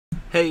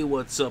Hey,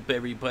 what's up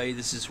everybody?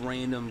 This is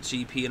Random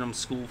GP and I'm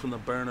Skool from the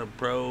Burner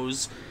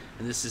Bros,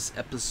 and this is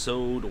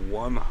episode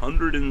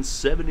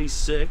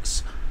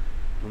 176,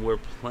 and we're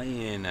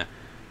playing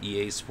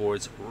EA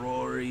Sports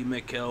Rory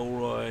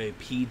McIlroy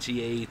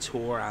PGA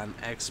Tour on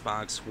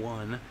Xbox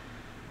One.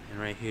 And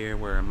right here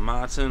we're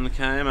Martin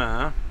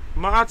Kaymer,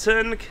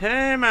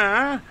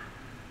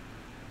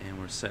 and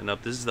we're setting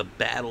up. This is the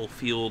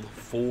Battlefield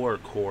 4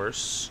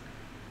 course.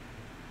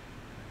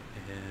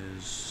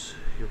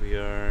 Here we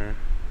are.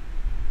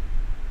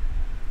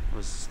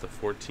 Was this the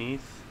 14th?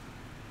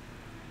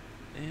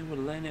 And we're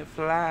letting it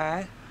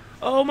fly.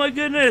 Oh my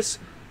goodness!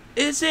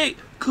 Is it?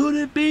 Could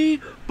it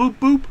be? Boop,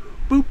 boop,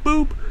 boop,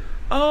 boop.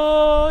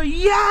 Oh,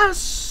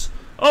 yes!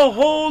 A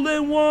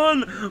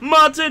hole-in-one!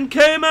 Martin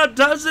Kaymer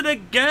does it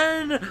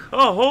again!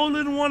 A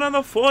hole-in-one on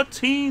the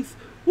 14th!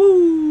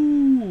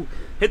 Woo!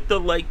 Hit the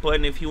like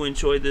button if you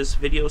enjoyed this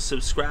video.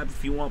 Subscribe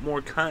if you want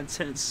more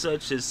content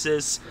such as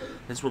this,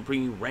 as we're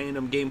bringing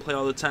random gameplay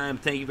all the time.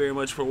 Thank you very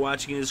much for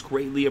watching. It is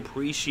greatly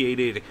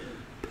appreciated.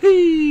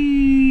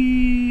 Peace!